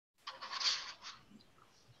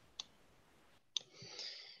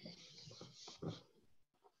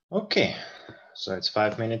Okay, so it's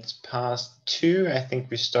 5 minutes past 2. I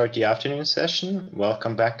think we start the afternoon session.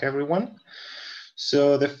 Welcome back, everyone.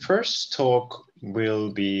 So the first talk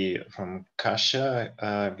will be from Katarzyna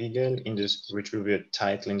Grygiel, which will be a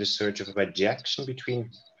title in the search of a bijection between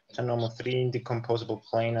beta normal 3 indecomposable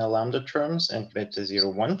planar lambda terms and beta 0,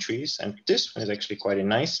 1 trees. And this one is actually quite a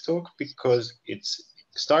nice talk because it's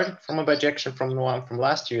started from a bijection from Noam from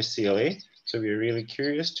last year's CLA. So we're really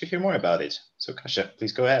curious to hear more about it. So Kasia,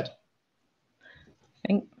 please go ahead.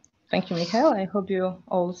 Thank you, Michael. I hope you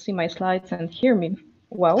all see my slides and hear me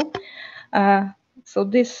well. So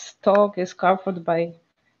this talk is covered by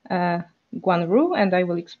Guan-Ru, and I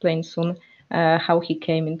will explain soon how he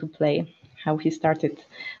came into play, how he started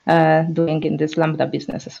doing in this lambda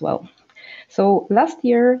business as well. So last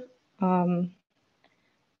year, Noam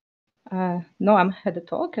had a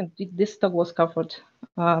talk, and this talk was covered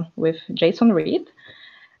with Jason Reed.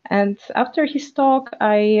 And after his talk,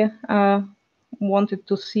 I wanted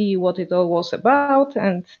to see what it all was about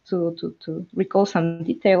and to recall some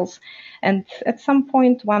details. And at some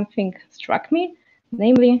point, one thing struck me,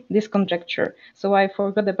 namely this conjecture. So I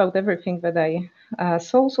forgot about everything that I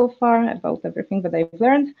saw so far, about everything that I've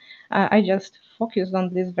learned. I just focused on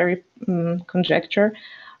this very conjecture,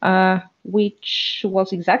 which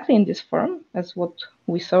was exactly in this form as what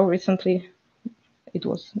we saw recently. It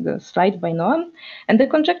was the slide by Noam. And the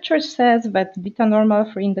conjecture says that beta normal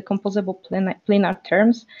for indecomposable planar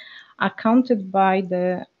terms are counted by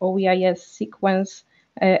the OEIS sequence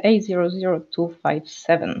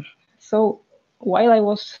A00257. So while I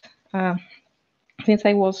was, since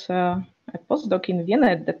I was a postdoc in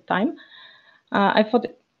Vienna at that time, I thought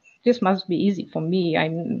this must be easy for me.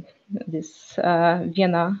 I'm this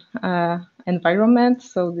Vienna environment,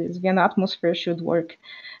 so this Vienna atmosphere should work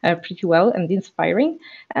pretty well and inspiring,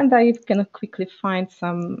 and I can quickly find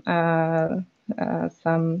some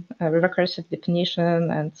recursive definition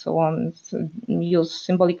and so on, so use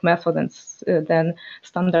symbolic method and then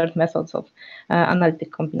standard methods of analytic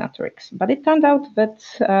combinatorics. But it turned out that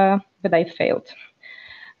I failed.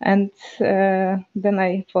 And then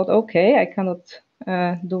I thought, okay, I cannot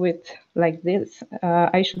do it like this.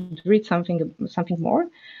 I should read something more.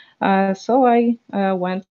 So I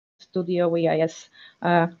went to the OEIS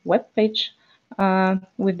webpage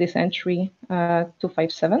with this entry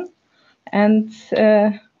 257. And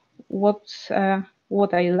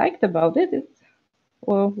what I liked about it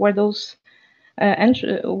were those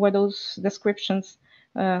descriptions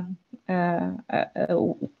about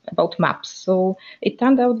maps. So it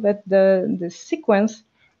turned out that the sequence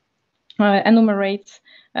enumerates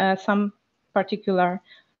some particular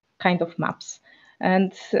kind of maps.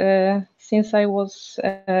 And since I was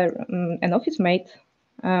an office mate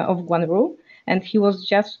of Guan-Ru, and he was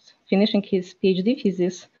just finishing his PhD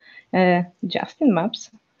thesis just in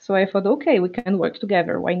maps, so I thought, okay, we can work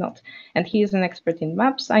together, why not? And he is an expert in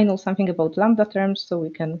maps. I know something about lambda terms, so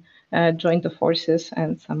we can join the forces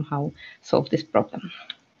and somehow solve this problem.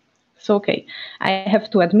 So, okay, I have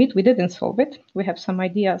to admit we didn't solve it. We have some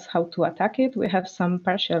ideas how to attack it. We have some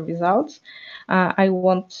partial results. I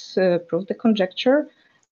won't prove the conjecture,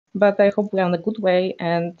 but I hope we're on a good way,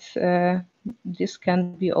 and this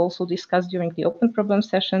can be also discussed during the open problem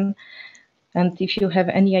session. And if you have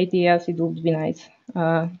any ideas, it would be nice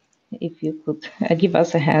if you could give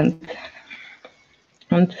us a hand.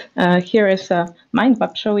 And here is a mind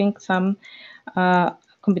map showing some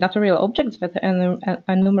combinatorial objects that are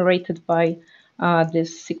enumerated by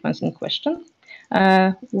this sequence in question.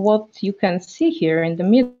 What you can see here in the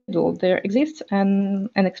middle, there exists an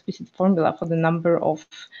explicit formula for the number of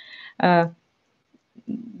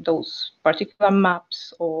those particular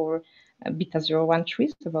maps or beta 0, 1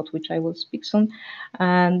 trees, about which I will speak soon,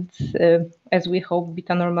 and as we hope,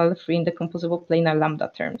 beta normal free indecomposable planar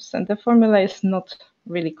lambda terms. And the formula is not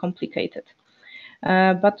really complicated.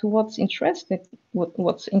 But what's interesting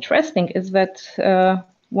is that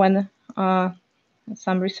when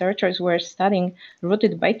some researchers were studying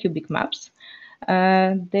rooted bicubic maps,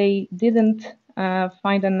 they didn't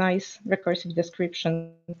find a nice recursive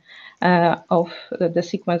description of the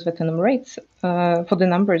sequence that enumerates for the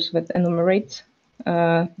numbers that enumerate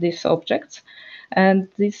these objects, and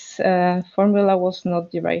this formula was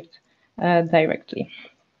not derived directly.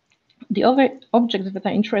 The other objects that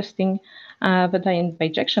are interesting that are in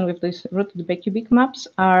bijection with these rooted bicubic maps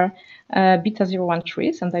are beta 0, 1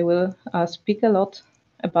 trees, and I will speak a lot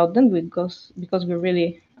about them because we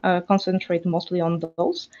really concentrate mostly on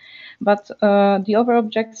those. But the other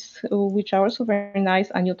objects, which are also very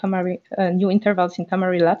nice, are new intervals in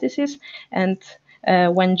Tamari lattices and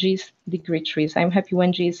Wenji's degree trees. I'm happy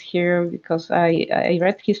Wenji is here because I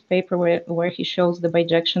read his paper where he shows the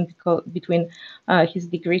bijection between his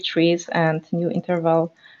degree trees and new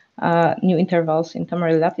intervals in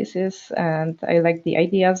Tamari lattices, and I like the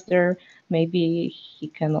ideas there. Maybe he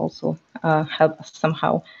can also help us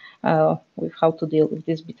somehow with how to deal with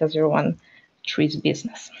this beta 01 trees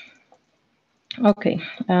business. Okay,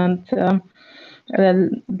 and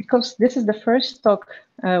because this is the first talk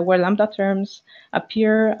where lambda terms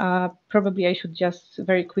appear, probably I should just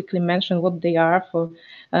very quickly mention what they are for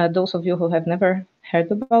those of you who have never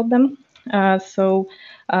heard about them. So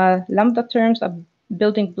lambda terms are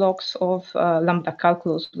building blocks of lambda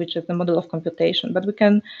calculus, which is the model of computation. But we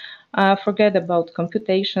can forget about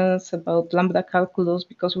computations, about lambda calculus,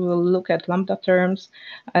 because we will look at lambda terms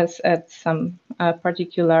as at some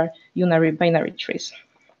particular unary binary trees.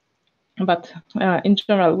 But in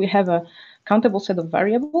general, we have a countable set of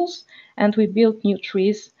variables, and we build new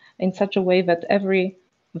trees in such a way that every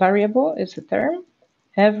variable is a term,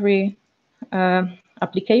 every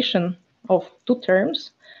application of two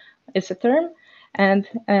terms is a term, and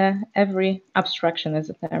every abstraction is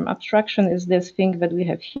a term. Abstraction is this thing that we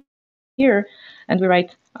have here, and we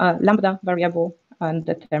write lambda variable and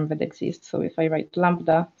the term that exists. So if I write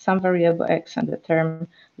lambda, some variable x, and the term,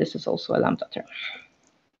 this is also a lambda term.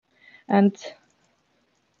 And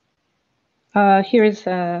here is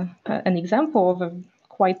an example of a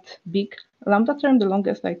quite big lambda term, the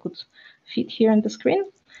longest I could fit here on the screen.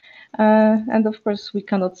 And of course, we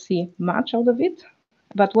cannot see much out of it.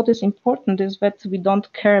 But what is important is that we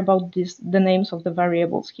don't care about the names of the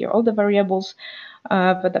variables here. All the variables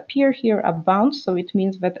that appear here are bounds, so it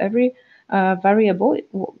means that every variable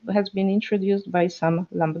has been introduced by some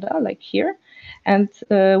lambda, like here. And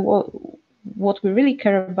what we really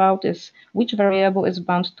care about is which variable is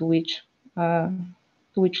bound to which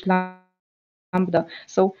lambda.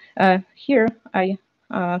 So here I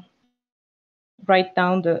write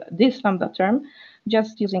down this lambda term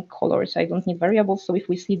just using colors. I don't need variables. So if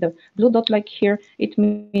we see the blue dot like here, it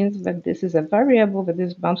means that this is a variable that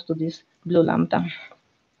is bound to this blue lambda,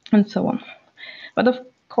 and so on. But of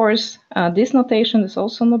course, this notation is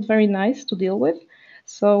also not very nice to deal with.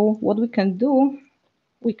 So what we can do,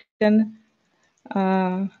 we can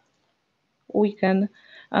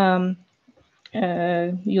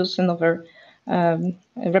use another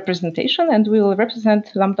representation, and we will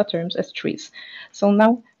represent lambda terms as trees. So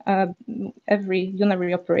now every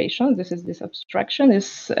unary operation, this is this abstraction,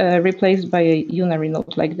 is replaced by a unary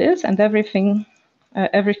node like this, and everything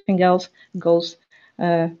else goes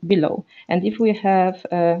below. And if we have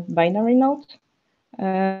a binary node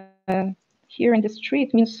here in this tree,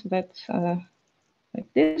 it means that like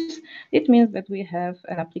this, it means that we have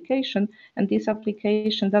an application, and this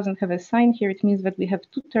application doesn't have a sign here. It means that we have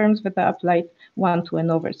two terms that are applied one to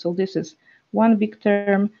another. So this is one big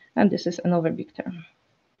term, and this is another big term.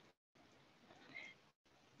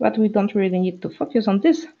 But we don't really need to focus on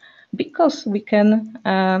this because we can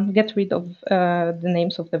get rid of the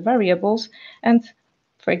names of the variables and,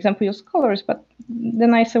 for example, use colors. But the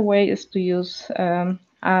nicer way is to use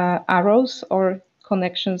arrows or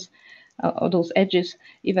connections or those edges,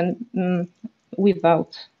 even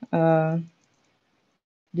without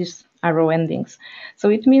these arrow endings. So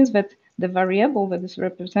it means that the variable that is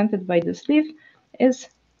represented by this leaf is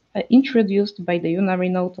introduced by the unary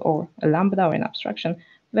node or a lambda or an abstraction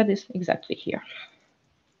that is exactly here.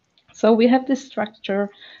 So we have this structure,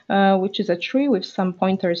 which is a tree with some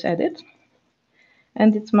pointers added.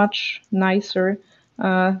 And it's much nicer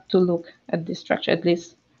to look at this structure, at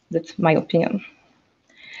least that's my opinion.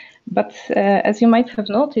 But as you might have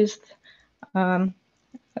noticed, in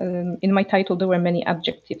my title, there were many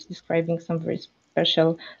adjectives describing some very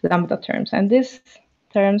special lambda terms. And these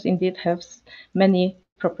terms indeed have many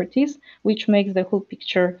properties, which makes the whole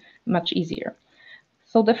picture much easier.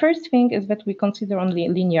 So the first thing is that we consider only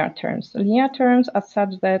linear terms. Linear terms are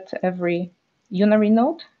such that every unary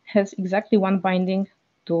node has exactly one binding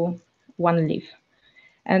to one leaf.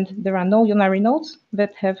 And there are no unary nodes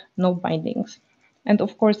that have no bindings. And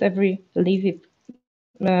of course, every leaf,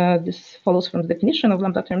 this follows from the definition of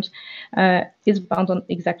lambda terms, is bound on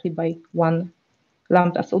exactly by one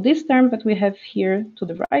lambda. So this term that we have here to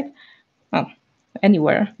the right, well,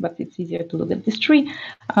 anywhere, but it's easier to look at this tree.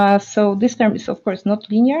 So this term is, of course,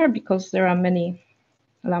 not linear because there are many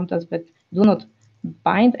lambdas that do not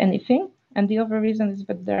bind anything. And the other reason is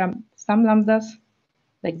that there are some lambdas,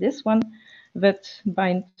 like this one, that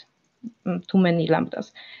bind too many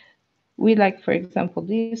lambdas. We like, for example,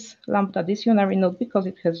 this lambda, this unary node, because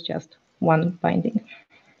it has just one binding.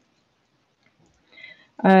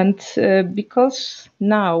 And because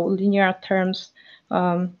now linear terms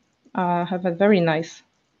have a very nice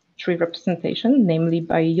tree representation, namely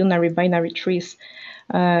by unary binary trees,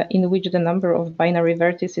 in which the number of binary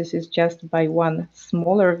vertices is just by one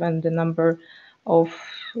smaller than the number of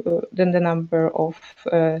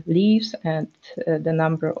leaves and the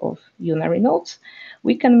number of unary nodes.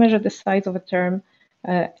 We can measure the size of a term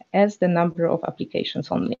as the number of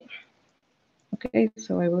applications only. Okay,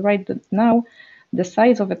 so I will write that now. The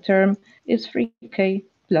size of a term is 3k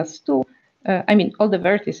plus 2. I mean, all the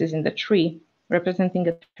vertices in the tree representing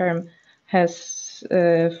a term has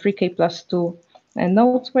 3k plus 2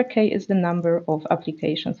 nodes, where k is the number of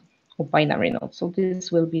applications of binary nodes. So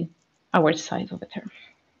this will be our size of a term.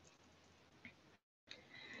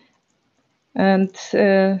 And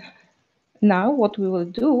now what we will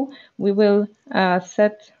do, we will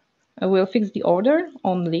we'll fix the order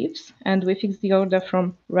on leaves, and we fix the order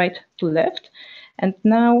from right to left. And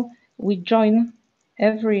now we join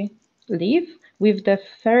every leaf with the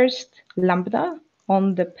first lambda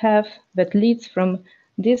on the path that leads from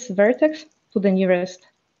this vertex to the nearest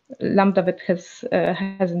lambda that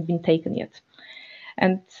hasn't been taken yet.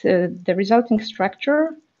 And the resulting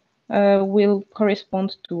structure will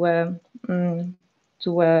correspond to a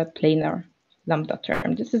planar lambda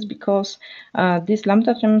term. This is because these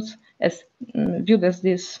lambda terms, as viewed as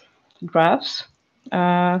these graphs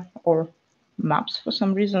or maps for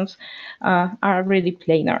some reasons, are really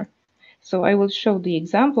planar. So I will show the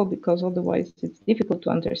example because otherwise it's difficult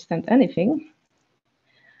to understand anything.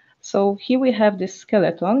 So here we have this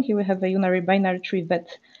skeleton. Here we have a unary binary tree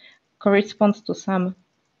that corresponds to some,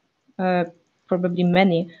 probably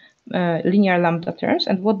many linear lambda terms.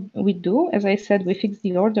 And what we do, as I said, we fix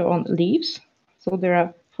the order on leaves. So there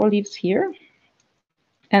are 4 leaves here.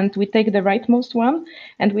 And we take the rightmost one,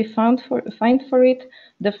 and we find for it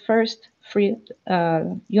the first free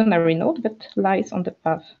unary node that lies on the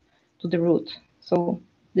path to the root. So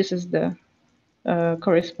this is the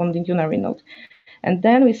corresponding unary node. And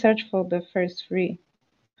then we search for the first free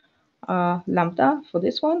lambda for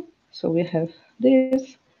this one. So we have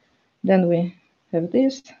this, then we have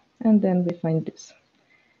this, and then we find this.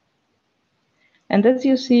 And as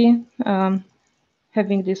you see,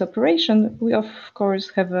 having this operation, we of course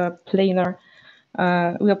have a planar,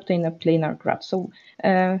 we obtain a planar graph. So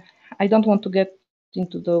I don't want to get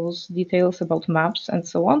into those details about maps and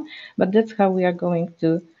so on, but that's how we are going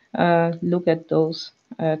to look at those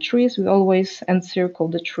trees. We always encircle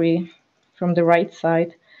the tree from the right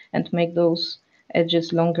side and make those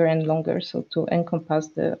edges longer and longer, so to encompass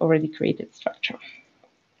the already created structure.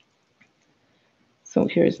 So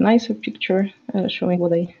here is a nicer picture showing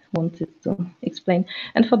what I wanted to explain.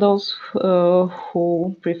 And for those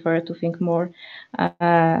who prefer to think more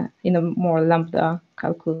in a more lambda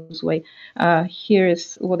calculus way, here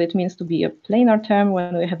is what it means to be a planar term.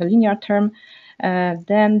 When we have a linear term,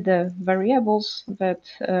 then the variables that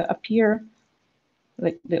appear,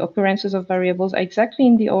 like the occurrences of variables, are exactly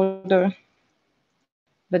in the order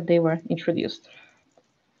that they were introduced.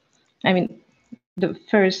 I mean, the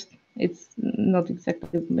first, it's not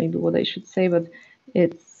exactly maybe what I should say, but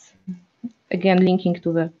it's again linking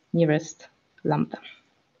to the nearest lambda.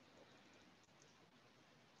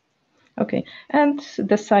 Okay, and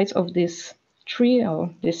the size of this tree or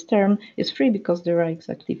this term is 3 because there are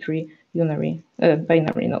exactly 3 unary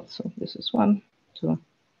binary nodes. So this is 1, 2,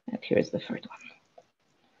 and here is the third one.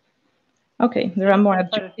 Okay, there are more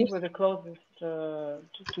adjectives. With the closest to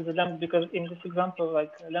the lambda, because in this example,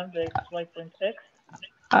 like lambda x y point x.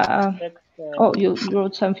 Oh, you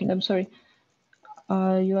wrote something. I'm sorry.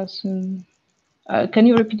 You assume. Can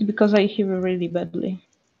you repeat it because I hear you really badly?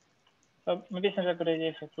 Maybe it's not a good idea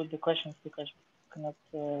if I put the questions because you cannot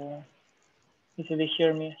easily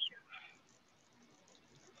hear me.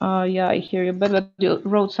 Yeah, I hear you, but you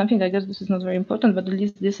wrote something. I guess this is not very important, but at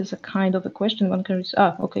least this is a kind of a question one can.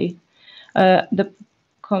 Okay. The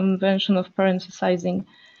convention of parenthesizing.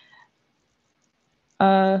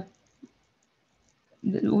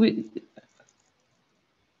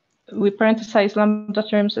 We parenthesize lambda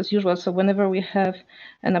terms as usual. So whenever we have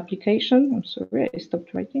an application, I'm sorry, I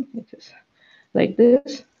stopped writing. It is like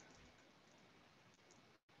this,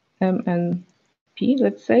 M and P,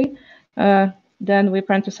 let's say. Then we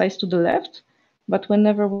parenthesize to the left. But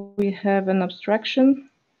whenever we have an abstraction,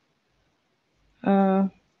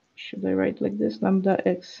 should I write like this? Lambda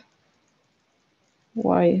x,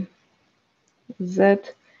 y, z.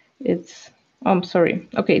 It's, oh, I'm sorry.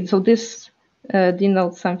 Okay, so this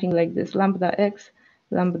denotes something like this: lambda x,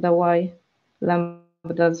 lambda y,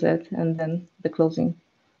 lambda z, and then the closing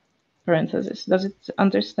parenthesis. Does it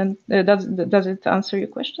understand? Does it answer your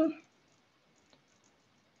question?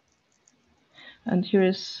 And here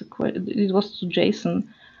is, it was to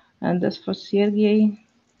Jason. And as for Sergey,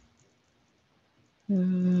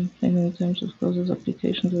 in terms of closest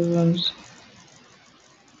application to the runs.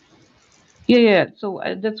 Yeah. So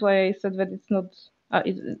that's why I said that it's not.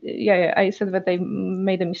 I said that I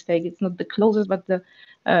made a mistake. It's not the closest, but the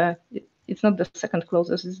it's not the second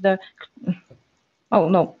closest. It's the. Oh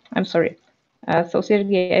no, I'm sorry. So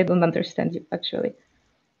Sergey, I don't understand you actually.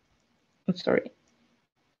 I'm sorry.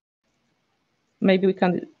 Maybe we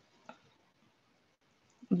can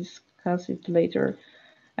discuss it later.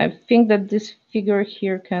 I think that this figure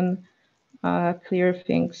here can clear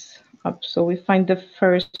things up. So we find the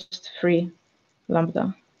first free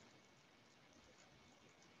lambda.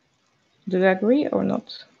 Do you agree or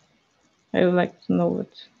not? I would like to know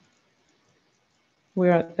that we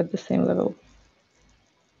are at the same level.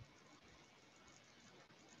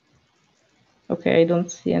 Okay, I don't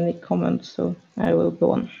see any comments, so I will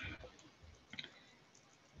go on.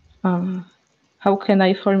 How can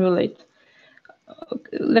I formulate?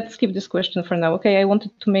 Let's skip this question for now. Okay, I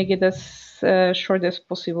wanted to make it as short as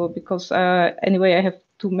possible because anyway, I have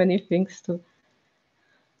too many things to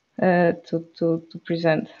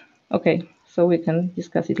present. Okay, so we can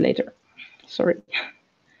discuss it later. Sorry.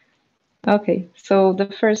 Okay, so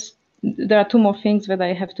there are two more things that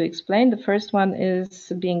I have to explain. The first one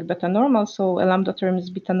is being beta normal. So a lambda term is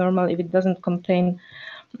beta normal if it doesn't contain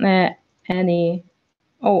any.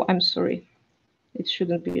 Oh, I'm sorry. It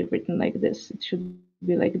shouldn't be written like this. It should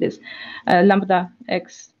be like this. Lambda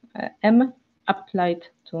x m applied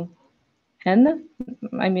to n.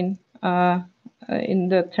 I mean, in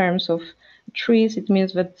the terms of trees, it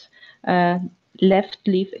means that left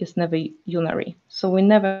leaf is never unary. So we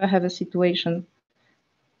never have a situation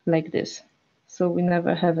like this. So we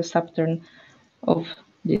never have a subterm of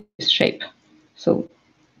this shape. So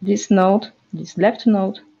this node, this left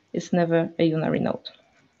node, is never a unary node.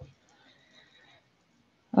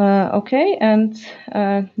 Okay, and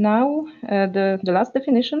now the last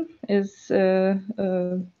definition is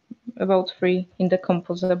about free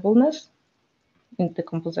indecomposableness,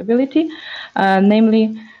 indecomposability,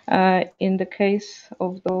 namely in the case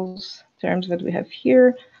of those terms that we have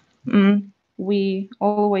here, we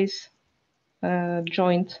always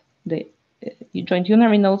joined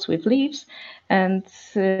unary nodes with leaves, and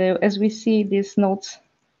as we see, these nodes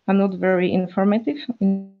are not very informative,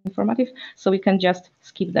 so we can just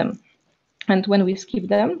skip them. And when we skip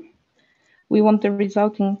them, we want the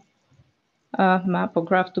resulting map or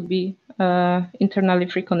graph to be internally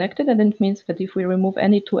free connected, and it means that if we remove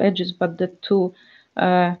any two edges but the two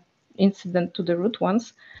incident to the root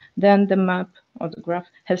ones, then the map or the graph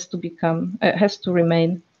has to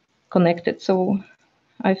remain connected. So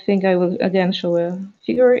I think I will again show a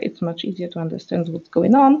figure. It's much easier to understand what's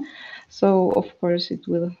going on. So of course it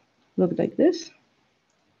will look like this.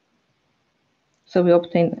 So we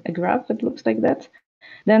obtain a graph that looks like that.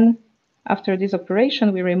 Then after this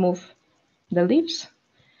operation, we remove the leaves,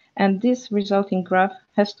 and this resulting graph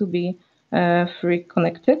has to be free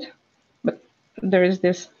connected. But there is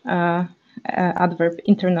this adverb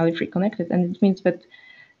internally free connected, and it means that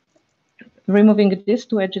removing these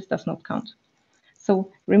two edges does not count.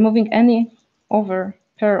 So removing any over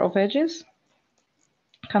pair of edges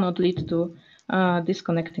cannot lead to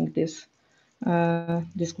disconnecting this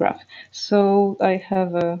graph. So I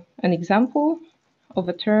have an example of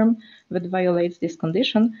a term that violates this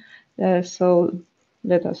condition. So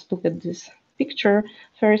let us look at this picture.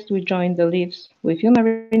 First, we join the leaves with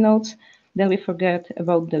unary nodes. Then we forget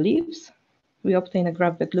about the leaves. We obtain a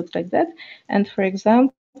graph that looks like that. And for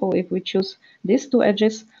example, if we choose these two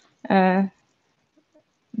edges, then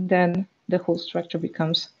the whole structure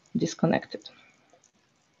becomes disconnected.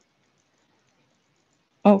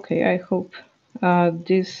 Okay, I hope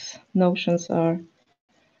these notions are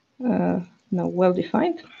now well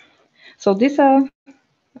defined. So these are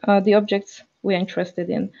the objects we are interested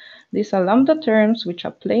in. These are lambda terms, which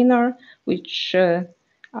are planar, which are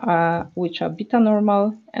beta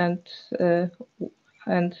normal, and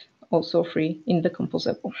also free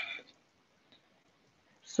indecomposable.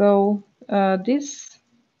 So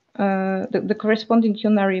the corresponding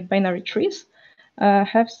unary binary trees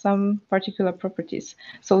have some particular properties.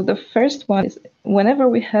 So the first one is whenever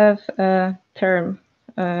we have a term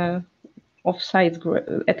of size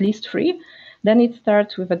at least 3, then it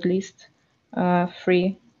starts with at least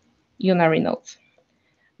 3 unary nodes.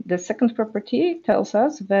 The second property tells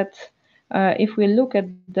us that if we look at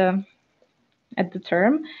the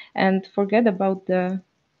term and forget about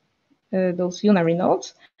those unary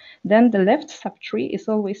nodes, then the left subtree is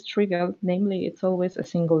always trivial, namely it's always a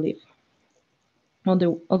single leaf.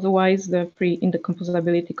 Otherwise, the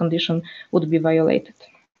pre-indecomposability condition would be violated.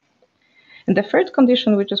 And the third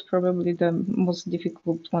condition, which is probably the most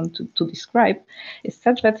difficult one to describe, is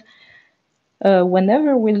such that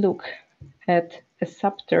whenever we look at a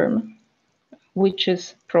subterm which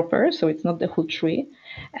is proper, so it's not the whole tree,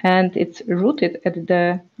 and it's rooted at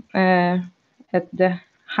the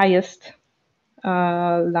highest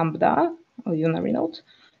lambda or unary node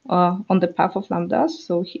on the path of lambdas.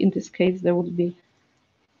 So in this case, there would be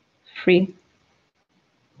three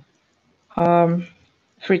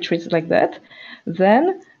trees like that.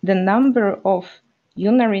 Then the number of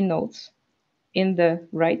unary nodes in the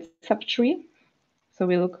right subtree, so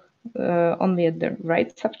we look only at the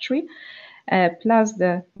right subtree, plus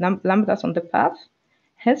the lambdas on the path,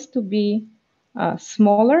 has to be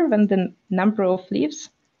smaller than the number of leaves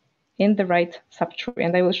in the right subtree.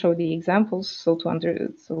 And I will show the examples so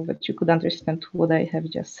that you could understand what I have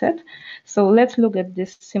just said. So let's look at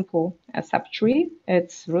this simple subtree.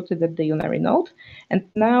 It's rooted at the unary node. And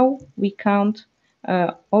now we count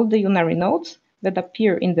all the unary nodes that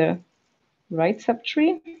appear in the right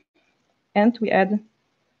subtree, and we add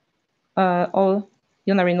all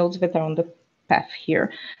unary nodes that are on the path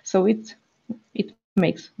here. So it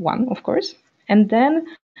makes 1, of course. And then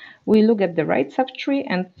we look at the right subtree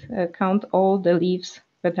and count all the leaves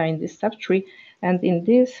that are in this subtree. And in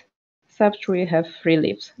this subtree, we have 3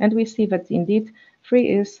 leaves. And we see that indeed 3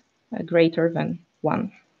 is greater than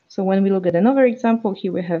 1. So when we look at another example,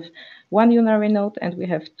 here we have 1 unary node and we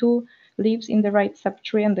have 2 leaves in the right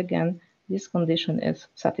subtree. And again, this condition is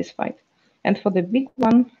satisfied. And for the big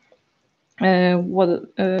one,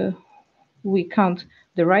 we count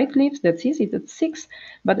the right leaves. That's easy, that's 6.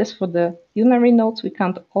 But as for the unary nodes, we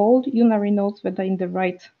count all unary nodes that are in the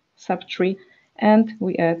right subtree, and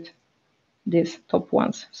we add these top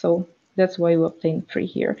ones. So that's why we obtain 3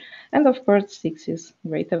 here. And of course, 6 is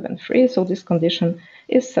greater than 3. So this condition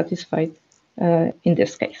is satisfied in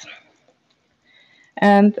this case.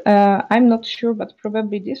 And I'm not sure, but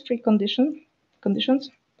probably these 3 conditions,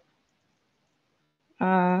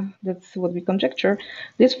 that's what we conjecture.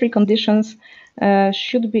 These 3 conditions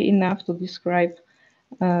should be enough to describe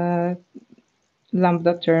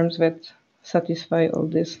lambda terms that satisfy all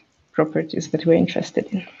these properties that we're interested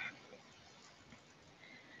in.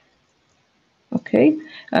 Okay,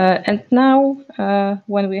 and now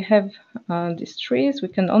when we have these trees, we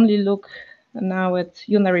can only look now at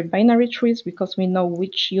unary binary trees because we know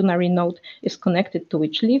which unary node is connected to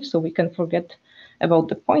which leaf, so we can forget about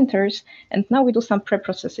the pointers. And now we do some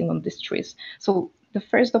pre-processing on these trees. So the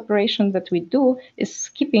first operation that we do is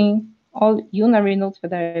skipping all unary nodes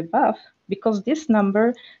that are above, because this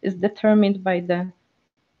number is determined by the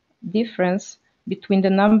difference between the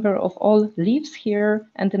number of all leaves here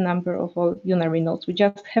and the number of all unary nodes. We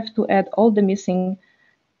just have to add all the missing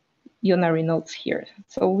unary nodes here.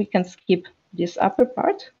 So we can skip this upper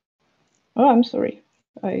part. Oh, I'm sorry.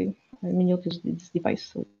 I muted this device,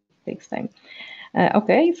 so it takes time.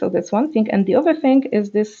 Okay, so that's one thing. And the other thing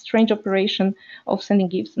is this strange operation of sending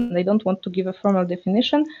gifts. And I don't want to give a formal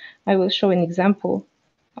definition. I will show an example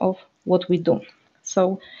of what we do.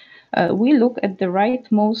 So we look at the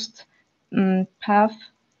rightmost path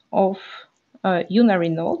of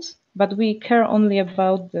unary nodes, but we care only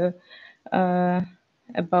about the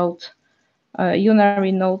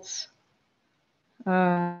unary nodes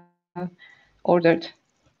ordered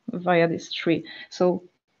via this tree. So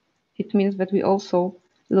it means that we also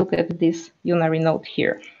look at this unary node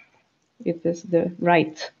here. It is the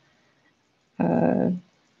right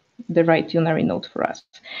unary node for us.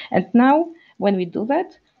 And now when we do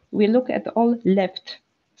that, we look at all left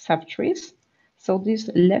subtrees. So these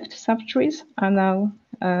left subtrees are now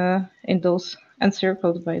in those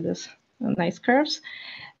encircled by these nice curves.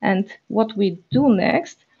 And what we do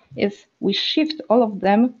next is we shift all of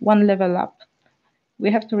them 1 level up.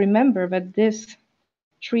 We have to remember that this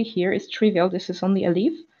tree here is trivial. This is only a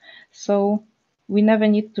leaf. So we never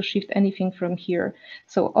need to shift anything from here.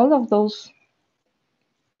 So all of those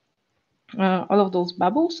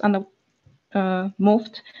bubbles are now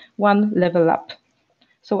moved 1 level up.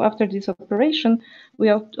 So after this operation, we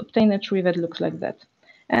obtain a tree that looks like that.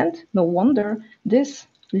 And no wonder this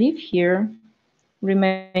leaf here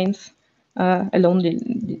remains alone.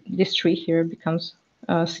 This tree here becomes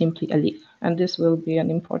simply a leaf. And this will be an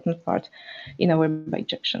important part in our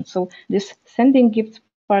bijection. So this sending gifts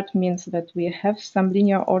part means that we have some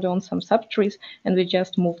linear order on some subtrees, and we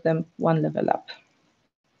just move them 1 level up.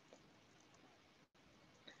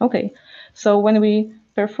 Okay, so when we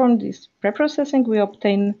perform this preprocessing, we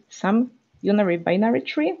obtain some unary binary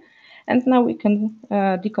tree, and now we can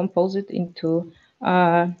decompose it into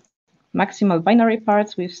maximal binary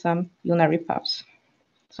parts with some unary paths.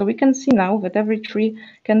 So we can see now that every tree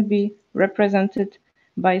can be represented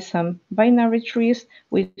by some binary trees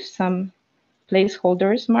with some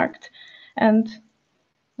placeholders marked, and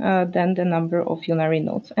then the number of unary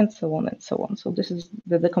nodes, and so on and so on. So this is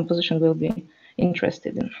the decomposition we'll be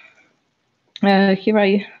interested in. Here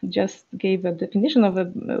I just gave a definition of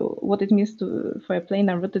what it means for a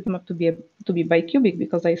planar rooted map to be bicubic,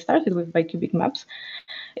 because I started with bicubic maps.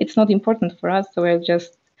 It's not important for us, so I'll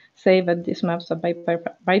just say that these maps are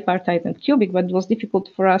bipartite and cubic, but it was difficult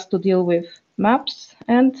for us to deal with maps,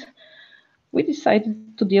 and we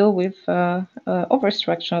decided to deal with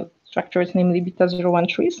overstructures, namely beta01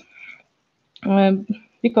 trees,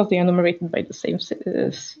 because they are enumerated by the same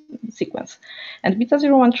sequence. And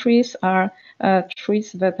beta01 trees are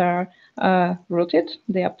trees that are rooted,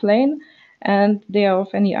 they are plain, and they are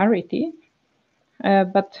of any arity.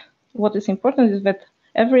 But what is important is that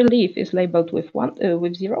every leaf is labeled with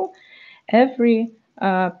 0. Every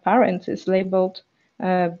parent is labeled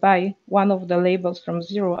by one of the labels from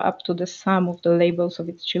 0 up to the sum of the labels of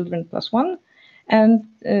its children plus 1. And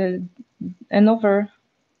another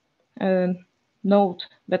node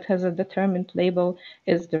that has a determined label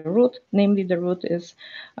is the root, namely the root is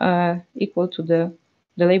equal to the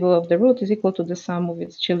label of the root is equal to the sum of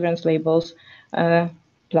its children's labels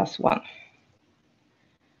plus 1.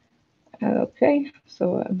 Okay,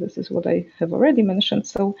 so this is what I have already mentioned.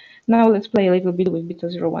 So now let's play a little bit with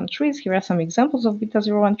beta01 trees. Here are some examples of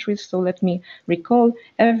beta01 trees. So let me recall,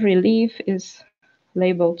 every leaf is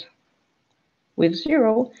labeled with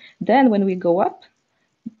 0. Then when we go up,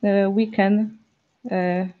 we can,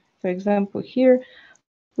 for example, here,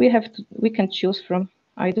 we can choose from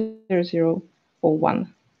either 0 or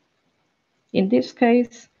 1. In this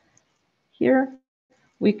case, here,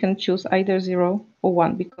 we can choose either 0 or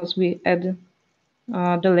 1 because we add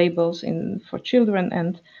the labels for children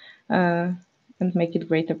and make it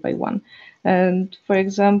greater by 1. And for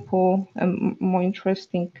example, a more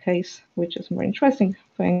interesting case, which is more interesting,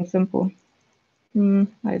 for example,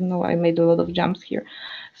 I don't know, I made a lot of jumps here.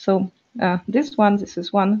 So this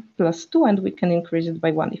is 1 plus 2, and we can increase it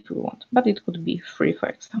by 1 if we want, but it could be 3, for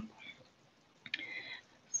example.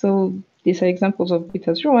 So these are examples of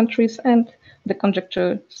beta01 trees, and the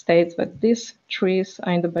conjecture states that these trees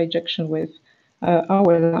are in the bijection with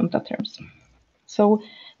our lambda terms. So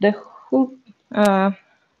the whole,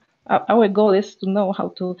 our goal is to know how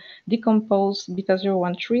to decompose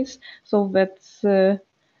beta01 trees so that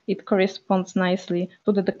it corresponds nicely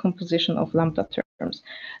to the decomposition of lambda terms.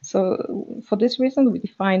 So for this reason, we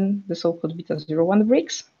define the so-called beta01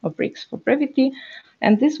 bricks, or bricks for brevity,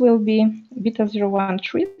 and this will be beta01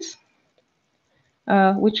 trees,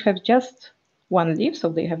 which have just one leaf, so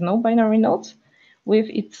they have no binary nodes, with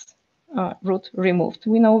its root removed.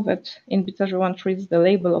 We know that in beta01 trees, the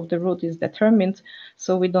label of the root is determined,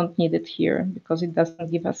 so we don't need it here because it doesn't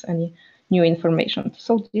give us any new information.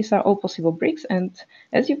 So these are all possible bricks, and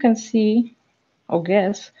as you can see or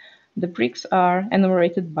guess, the bricks are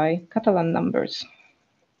enumerated by Catalan numbers.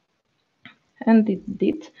 And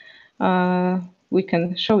indeed, we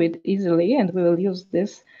can show it easily, and we will use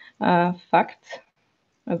this fact.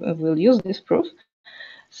 We'll use this proof.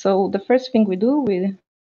 So the first thing we do, we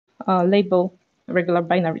label regular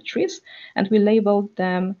binary trees, and we label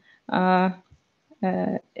them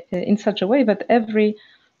in such a way that every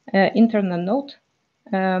internal node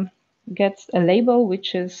gets a label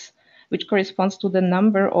which corresponds to the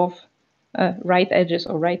number of right edges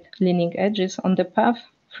or right leaning edges on the path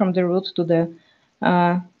from the root to the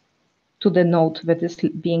node that is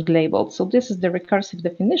being labeled. So this is the recursive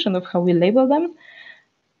definition of how we label them.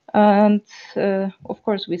 And of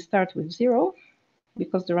course, we start with 0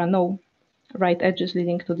 because there are no right edges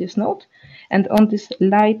leading to this node. And on this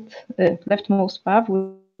leftmost path,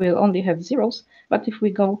 we will only have zeros. But if we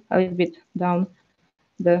go a little bit down,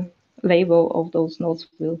 the label of those nodes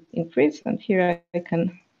will increase. And here I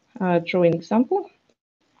can draw an example.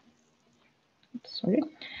 Sorry.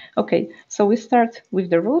 Okay, so we start with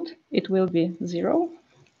the root. It will be 0.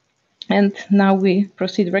 And now we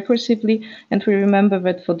proceed recursively, and we remember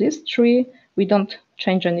that for this tree, we don't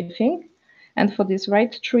change anything. And for this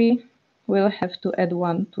right tree, we'll have to add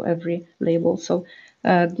 1 to every label. So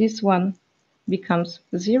this one becomes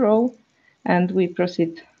 0, and we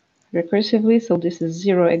proceed recursively. So this is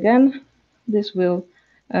 0 again. This will,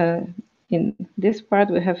 in this part,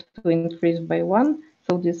 we have to increase by 1.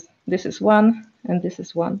 So this is 1, and this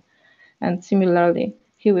is 1. And similarly,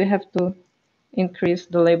 here we have to increase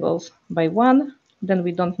the labels by 1. Then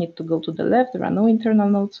we don't need to go to the left. There are no internal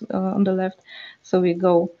nodes on the left. So we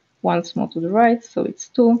go once more to the right. So it's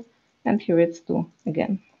 2. And here it's 2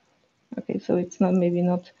 again. Okay, so it's not maybe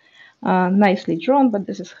not nicely drawn, but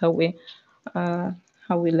this is how we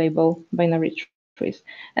label binary trees.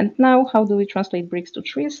 And now, how do we translate bricks to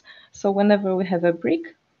trees? So whenever we have a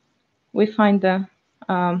brick, we find the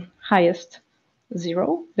highest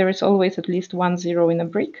zero. There is always at least one zero in a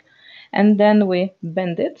brick, and then we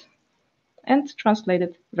bend it and translate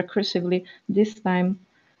it recursively, this time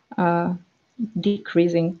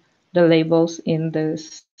decreasing the labels in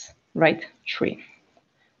this right tree.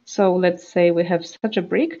 So let's say we have such a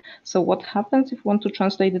brick. So what happens if we want to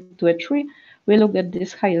translate it to a tree? We look at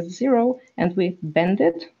this highest zero and we bend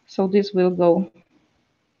it. So this will go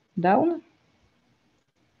down.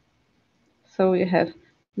 So we have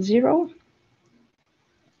 0.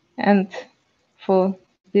 And for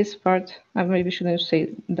this part, I maybe shouldn't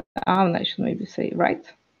say down, I should maybe say right.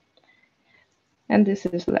 And this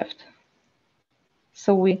is left.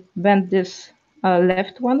 So we bend this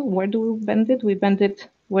left one. Where do we bend it? We bend it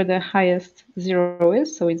where the highest 0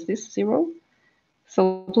 is. So it's this 0.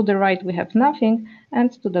 So to the right, we have nothing.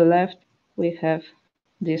 And to the left, we have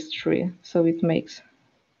this tree. So it makes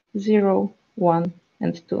 0, 1,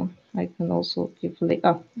 and 2. I can also give,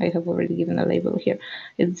 I have already given a label here.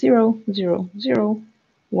 It's 0, 0, 0,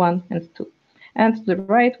 1, and 2. And to the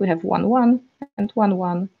right, we have 1, 1, and 1,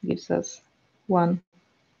 1 gives us 1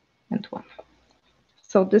 and 1.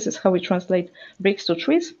 So this is how we translate bricks to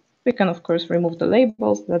trees. We can, of course, remove the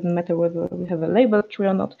labels. Doesn't matter whether we have a labeled tree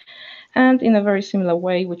or not. And in a very similar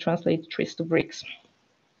way, we translate trees to bricks.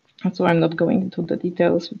 And so I'm not going into the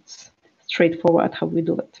details. It's straightforward how we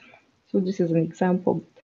do it. So this is an example.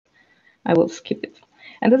 I will skip it.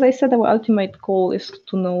 And as I said, our ultimate goal is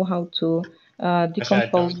to know how to decompose. I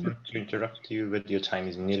don't want to interrupt you, but your time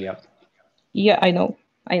is nearly up. Yeah, I know.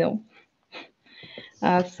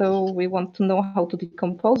 So we want to know how to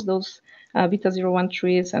decompose those beta 01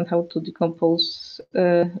 trees and how to decompose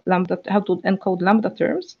lambda, how to encode lambda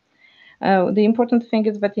terms. The important thing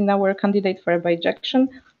is that in our candidate for a bijection,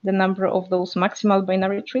 the number of those maximal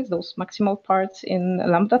binary trees, those maximal parts in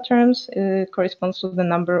lambda terms, corresponds to the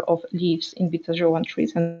number of leaves in beta 01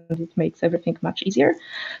 trees, and it makes everything much easier.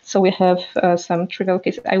 So we have some trivial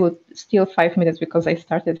cases. I will steal 5 minutes because I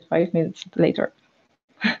started 5 minutes later.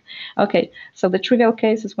 Okay, so the trivial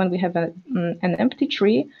case is when we have an empty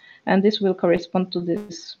tree, and this will correspond to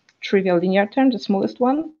this trivial linear term, the smallest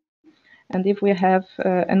one. And if we have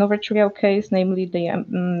another trivial case, namely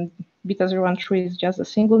the beta 01 tree is just a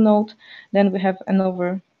single node, then we have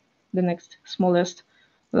another, the next smallest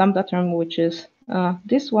lambda term, which is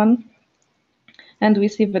this one. And we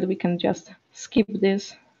see that we can just skip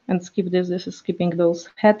this and skip this. This is skipping those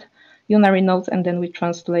head unary nodes, and then we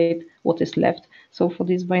translate what is left. So for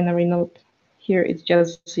this binary node here, it's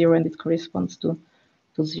just 0, and it corresponds to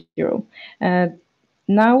 0.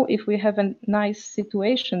 Now, if we have a nice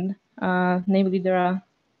situation, namely there are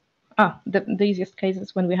the easiest case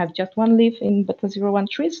is when we have just one leaf in beta 01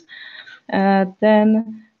 trees,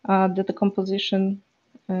 then the decomposition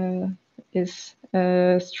is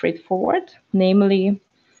straightforward. Namely,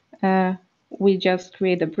 we just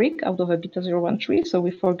create a brick out of a beta 01 tree. So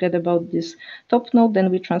we forget about this top node,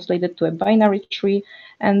 then we translate it to a binary tree,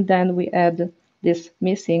 and then we add this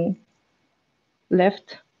missing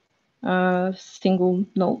left single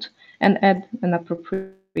node and add an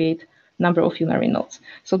appropriate number of unary nodes.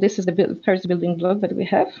 So this is the first building block that we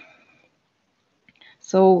have.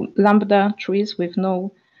 So lambda trees with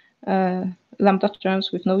no lambda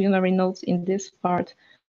terms with no unary nodes in this part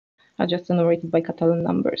are just enumerated by Catalan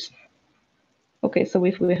numbers. Okay, so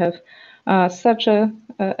if we have such a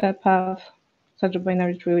path, such a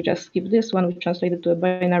binary tree, we just skip this one, we translate it to a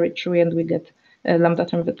binary tree, and we get a lambda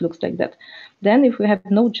term that looks like that. Then if we have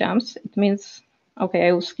no jumps, it means, okay,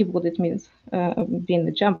 I will skip what it means being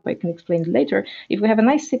a jump. I can explain it later. If we have a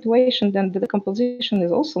nice situation, then the decomposition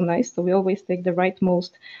is also nice. So we always take the rightmost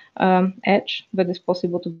edge that is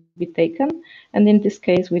possible to be taken. And in this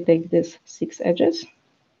case, we take these 6 edges.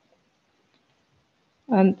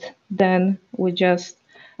 And then we just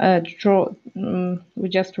we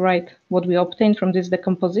just write what we obtained from this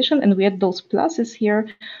decomposition, and we add those pluses here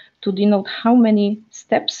to denote how many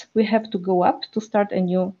steps we have to go up to start a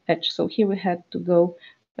new edge. So here we had to go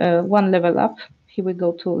 1 level up. Here we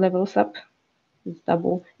go 2 levels up, it's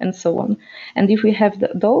double, and so on. And if we have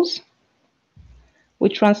those, we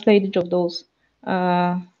translate each of those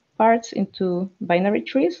parts into binary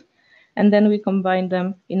trees, and then we combine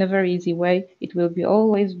them in a very easy way. It will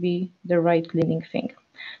always be the right leaning thing.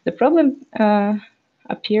 The problem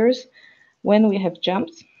appears when we have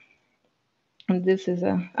jumps. And this is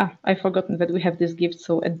I've forgotten that we have this gift.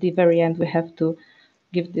 So at the very end, we have to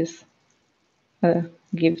give this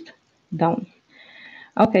gift down.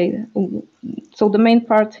 Okay, so the main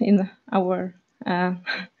part in our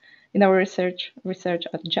research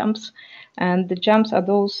are jumps, and the jumps are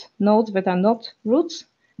those nodes that are not roots,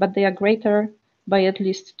 but they are greater by at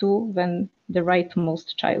least 2 than the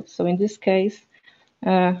rightmost child. So in this case,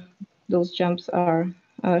 those jumps are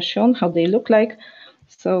shown how they look like.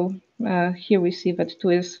 So here we see that 2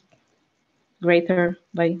 is greater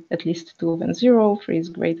by at least 2 than 0, 3 is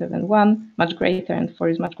greater than 1, much greater, and 4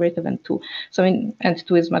 is much greater than 2. So and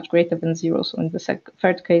 2 is much greater than 0. So in the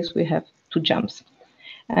third case, we have 2 jumps.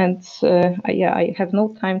 And I have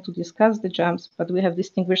no time to discuss the jumps, but we have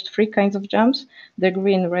distinguished 3 kinds of jumps: the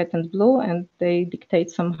green, red, and blue, and they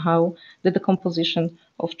dictate somehow the decomposition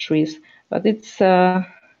of trees. But it's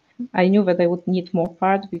I knew that I would need more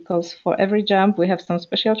part, because for every jump we have some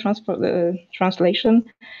special translation,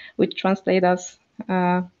 which translate us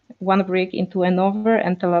one brick into another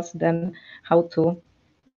and tell us then how to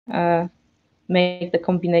make the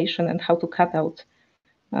combination and how to cut out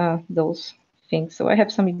those things. So I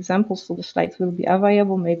have some examples, so the slides will be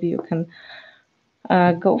available. Maybe you can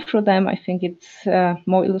go through them. I think it's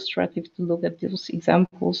more illustrative to look at those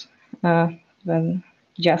examples than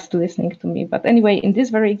just listening to me. But anyway, in this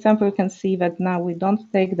very example, you can see that now we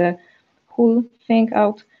don't take the whole thing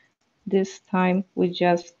out. This time we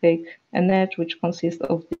just take an edge which consists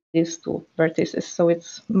of these 2 vertices. So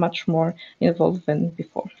it's much more involved than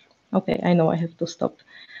before. Okay, I know I have to stop.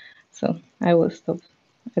 So I will stop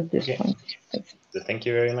at this point. Thanks. So thank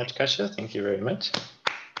you very much, Kasia. Thank you very much.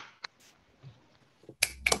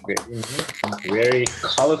 Very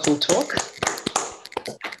colorful talk.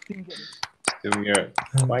 So we are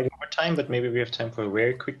quite over time, but maybe we have time for a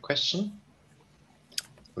very quick question.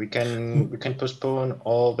 We can postpone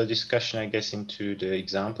all the discussion, I guess, into the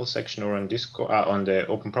example section or on Discord, on the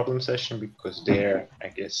open problem session, because there, I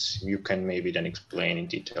guess, you can maybe then explain in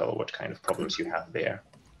detail what kind of problems you have there.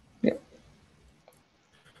 Yeah.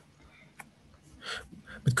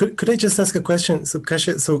 But could I just ask a question? So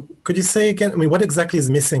Kasia, so could you say again, I mean, what exactly is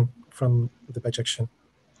missing from the bijection?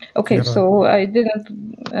 Okay, so I didn't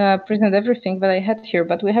present everything that I had here,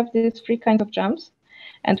 but we have these 3 kinds of jumps,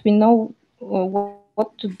 and we know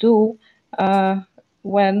what to do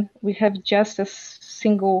when we have just a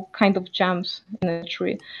single kind of jumps in a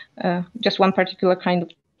tree, just one particular kind of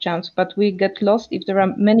jumps, but we get lost if there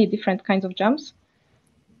are many different kinds of jumps.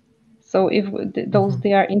 So if those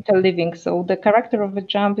they are interleaving, so the character of a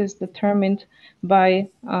jump is determined by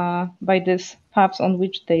these paths on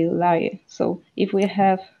which they lie. So if we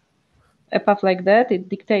have a path like that, it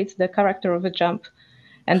dictates the character of a jump,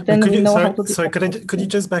 and then we know how to. Sorry, could you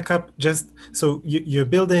just back up? Just so you're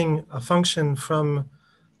building a function from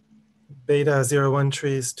beta 01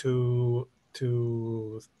 trees to 3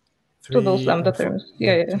 to those lambda terms.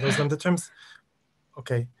 Yeah. To those lambda terms.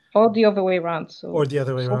 Okay. Or the other way around. So. Or the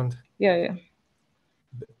other way around. Yeah.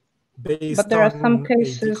 Based but there on are some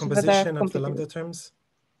cases a decomposition that are of the lambda terms.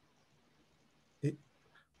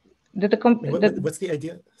 What's the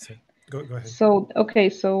idea? Sorry, go ahead. So okay,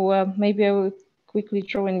 so maybe I will quickly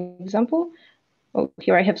draw an example. Oh,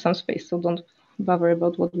 here I have some space, so don't bother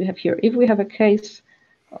about what we have here. If we have a case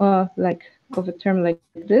like of a term like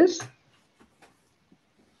this,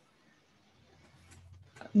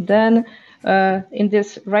 then in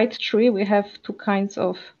this right tree we have 2 kinds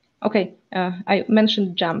of. Okay, I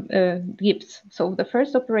mentioned gifts. So the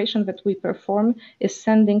first operation that we perform is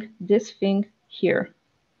sending this thing here.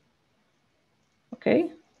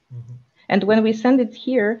 Okay, and when we send it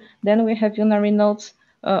here, then we have unary nodes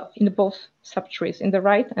in both subtrees, in the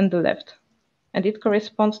right and the left, and it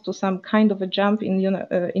corresponds to some kind of a jump in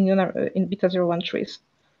beta 01 trees.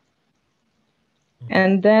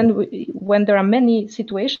 And then when there are many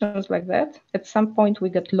situations like that, at some point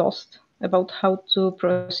we get lost about how to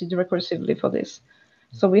proceed recursively for this.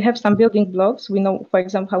 So we have some building blocks. We know, for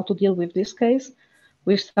example, how to deal with this case,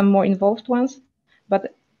 with some more involved ones,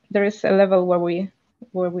 but there is a level where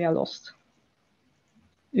we are lost.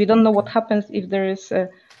 We don't know what happens if there is a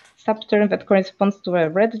subterm that corresponds to a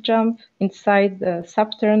red jump inside the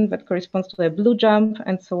subterm that corresponds to a blue jump,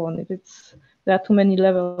 and so on. There are too many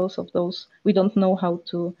levels of those. We don't know how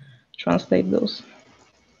to translate those.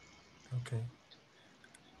 Okay.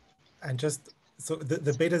 And just so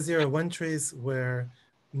the beta 01 trees were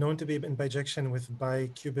known to be in bijection with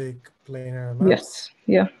bicubic planar maps. Yes.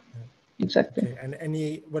 Yeah. Exactly. Okay.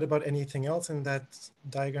 And what about anything else in that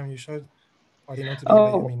diagram you showed? Are they known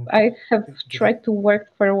to be? I have tried to work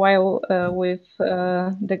for a while with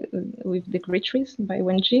the grid trees by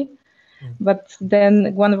Wen-Ji. But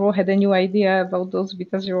then Guan-Ru had a new idea about those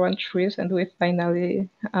beta 01 trees, and we finally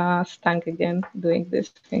stunk again doing these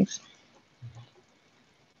things.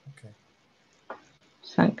 Okay.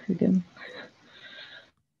 sank again.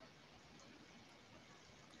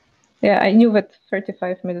 Yeah, I knew that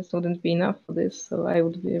 35 minutes wouldn't be enough for this, so I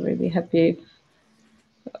would be really happy if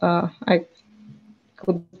I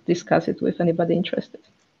could discuss it with anybody interested.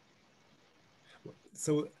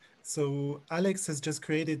 So Alex has just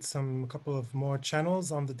created a couple of more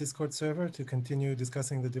channels on the Discord server to continue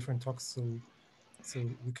discussing the different talks. So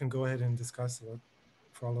we can go ahead and discuss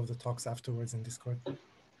for all of the talks afterwards in Discord.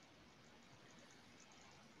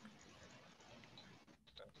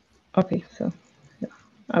 Okay, so yeah,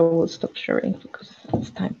 I will stop sharing because it's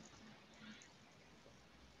time.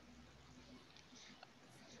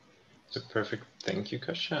 So perfect. Thank you,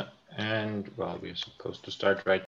 Kasia. And well, we're supposed to start right